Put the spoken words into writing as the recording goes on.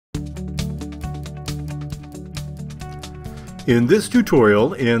In this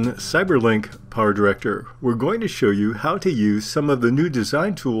tutorial in CyberLink PowerDirector, we're going to show you how to use some of the new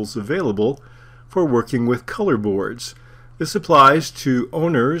design tools available for working with color boards. This applies to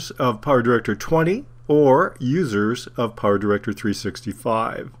owners of PowerDirector 20 or users of PowerDirector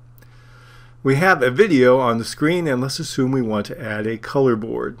 365. We have a video on the screen, and let's assume we want to add a color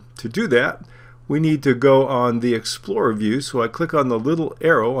board. To do that, we need to go on the Explorer view, so I click on the little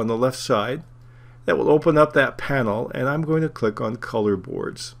arrow on the left side. That will open up that panel, and I'm going to click on color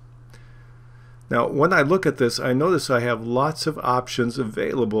boards. Now when I look at this, I notice I have lots of options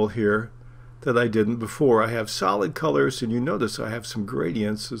available here that I didn't before. I have solid colors, and you notice I have some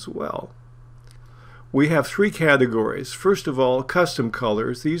gradients as well. We have three categories. First of all, custom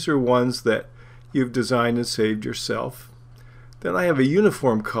colors. These are ones that you've designed and saved yourself. Then I have a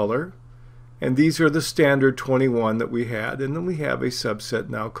uniform color, and these are the standard 21 that we had, and then we have a subset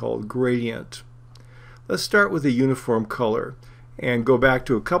now called gradient. Let's start with a uniform color and go back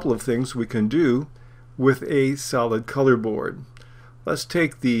to a couple of things we can do with a solid color board. Let's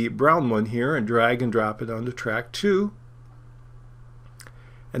take the brown one here and drag and drop it onto track 2.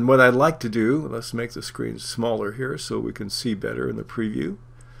 And what I'd like to do, let's make the screen smaller here so we can see better in the preview.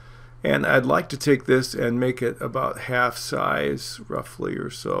 And I'd like to take this and make it about half size, roughly or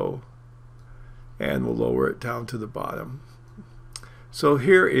so. And we'll lower it down to the bottom. So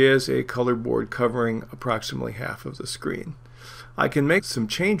here is a color board covering approximately half of the screen. I can make some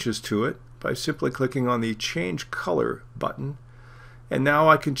changes to it by simply clicking on the Change Color button, and now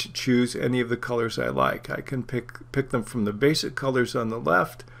I can choose any of the colors I like. I can pick them from the basic colors on the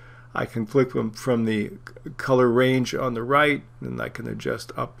left. I can click them from the color range on the right, and I can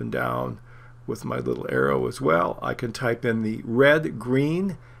adjust up and down with my little arrow as well. I can type in the red,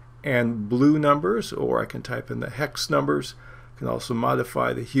 green, and blue numbers, or I can type in the hex numbers. Can also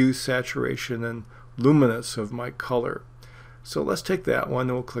modify the hue, saturation, and luminance of my color. So let's take that one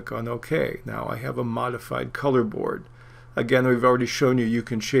and we'll click on OK. Now I have a modified color board. Again, we've already shown you you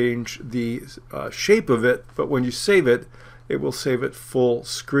can change the shape of it, but when you save it, it will save it full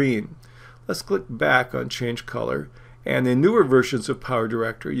screen. Let's click back on Change Color, and in newer versions of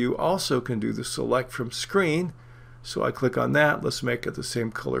PowerDirector you also can do the Select from Screen. So I click on that. Let's make it the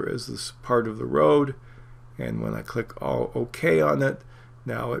same color as this part of the road. And when I click OK on it,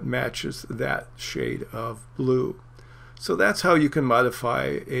 now it matches that shade of blue. So that's how you can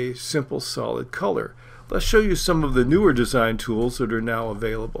modify a simple solid color. Let's show you some of the newer design tools that are now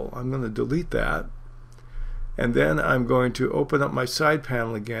available. I'm going to delete that. And then I'm going to open up my side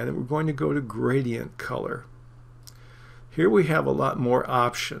panel again, and we're going to go to gradient color. Here we have a lot more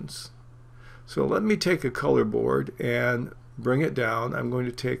options. So let me take a color board and bring it down. I'm going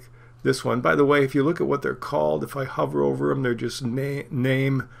to take this one. By the way, if you look at what they're called, if I hover over them, they're just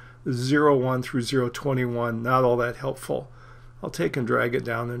name 01 through 021. Not all that helpful. I'll take and drag it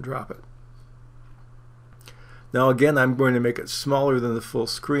down and drop it. Now again, I'm going to make it smaller than the full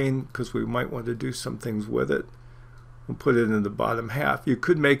screen because we might want to do some things with it. We'll put it in the bottom half. You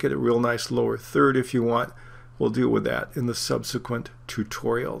could make it a real nice lower third if you want. We'll deal with that in the subsequent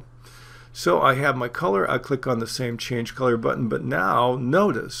tutorial. So I have my color. I click on the same Change Color button, but now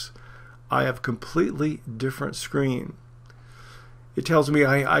notice I have a completely different screen. It tells me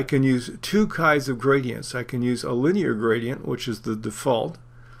I can use two kinds of gradients. I can use a linear gradient, which is the default,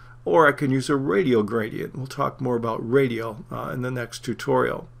 or I can use a radial gradient. We'll talk more about radial in the next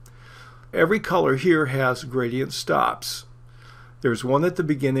tutorial. Every color here has gradient stops. There's one at the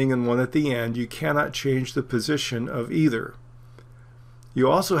beginning and one at the end. You cannot change the position of either. You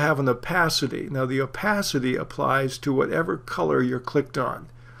also have an opacity. Now the opacity applies to whatever color you're clicked on.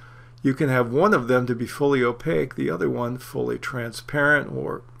 You can have one of them to be fully opaque, the other one fully transparent,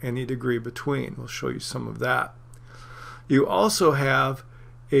 or any degree between. We'll show you some of that. You also have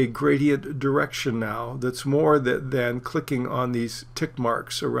a gradient direction now that's more than clicking on these tick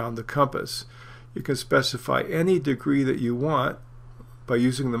marks around the compass. You can specify any degree that you want by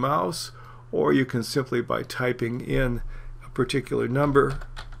using the mouse, or you can simply by typing in a particular number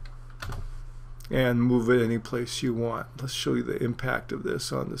and move it any place you want. Let's show you the impact of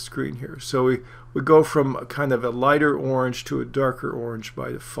this on the screen here. So we go from a kind of a lighter orange to a darker orange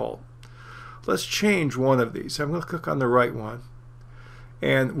by default. Let's change one of these. I'm going to click on the right one.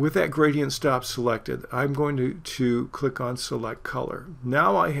 And with that gradient stop selected, I'm going to click on Select Color.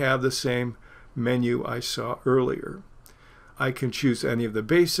 Now I have the same menu I saw earlier. I can choose any of the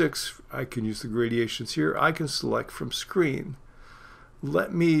basics. I can use the gradations here. I can select from screen.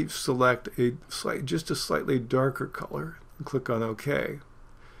 Let me select just a slightly darker color and click on OK.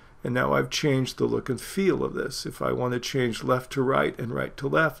 And now I've changed the look and feel of this. If I want to change left to right and right to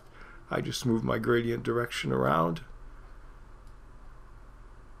left, I just move my gradient direction around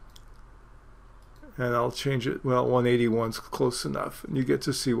and I'll change it. Well, 181's close enough, and you get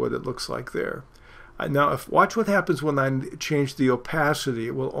to see what it looks like there. Now, watch what happens when I change the opacity.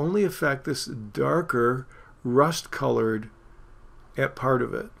 It will only affect this darker, rust-colored part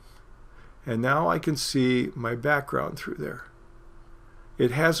of it. And now I can see my background through there.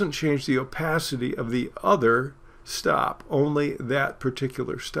 It hasn't changed the opacity of the other stop, only that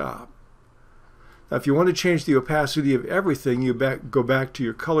particular stop. Now, if you want to change the opacity of everything, you go back to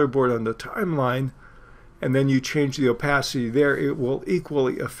your color board on the timeline, and then you change the opacity there. It will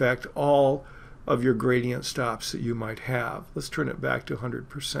equally affect all of your gradient stops that you might have. Let's turn it back to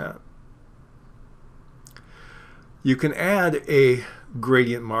 100%. You can add a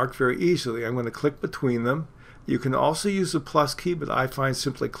gradient mark very easily. I'm going to click between them. You can also use the plus key, but I find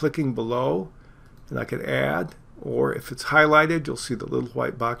simply clicking below, and I can add, or if it's highlighted, you'll see the little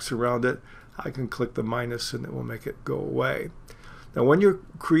white box around it. I can click the minus and it will make it go away. Now, when you're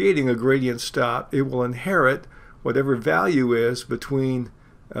creating a gradient stop, it will inherit whatever value is between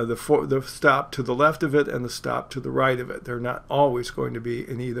the stop to the left of it and the stop to the right of it. They're not always going to be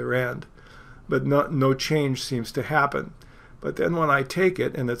in either end, but no change seems to happen. But then when I take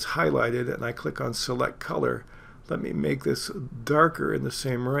it and it's highlighted and I click on select color, let me make this darker in the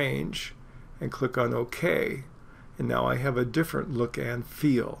same range and click on OK. And now I have a different look and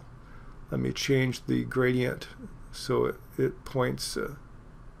feel. Let me change the gradient so it points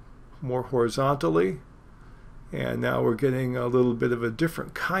more horizontally. And now we're getting a little bit of a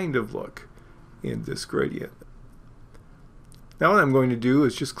different kind of look in this gradient. Now what I'm going to do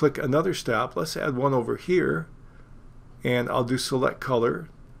is just click another stop. Let's add one over here. And I'll do select color.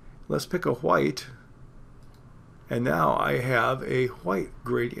 Let's pick a white. And now I have a white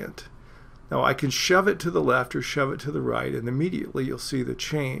gradient. Now I can shove it to the left or shove it to the right, and immediately you'll see the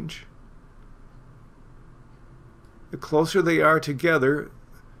change. The closer they are together,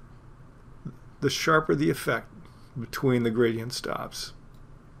 the sharper the effect between the gradient stops.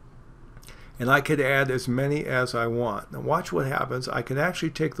 And I could add as many as I want. Now watch what happens. I can actually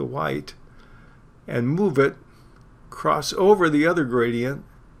take the white and move it, cross over the other gradient,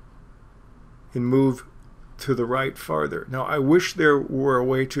 and move to the right farther. Now I wish there were a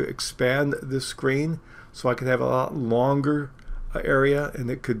way to expand this screen so I could have a lot longer area,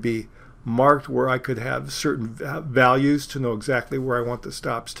 and it could be marked where I could have certain values to know exactly where I want the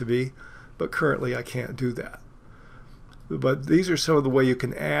stops to be, but currently I can't do that. But these are some of the way you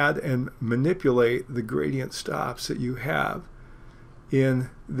can add and manipulate the gradient stops that you have in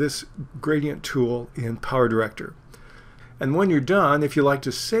this gradient tool in PowerDirector. And when you're done, if you like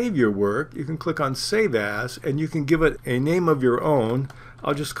to save your work, you can click on Save As, and you can give it a name of your own.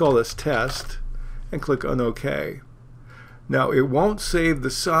 I'll just call this Test, and click on OK. Now, it won't save the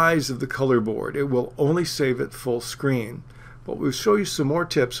size of the color board. It will only save it full screen. But we'll show you some more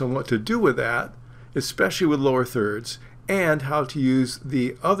tips on what to do with that, especially with lower thirds, and how to use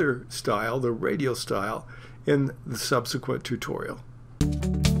the other style, the radial style, in the subsequent tutorial.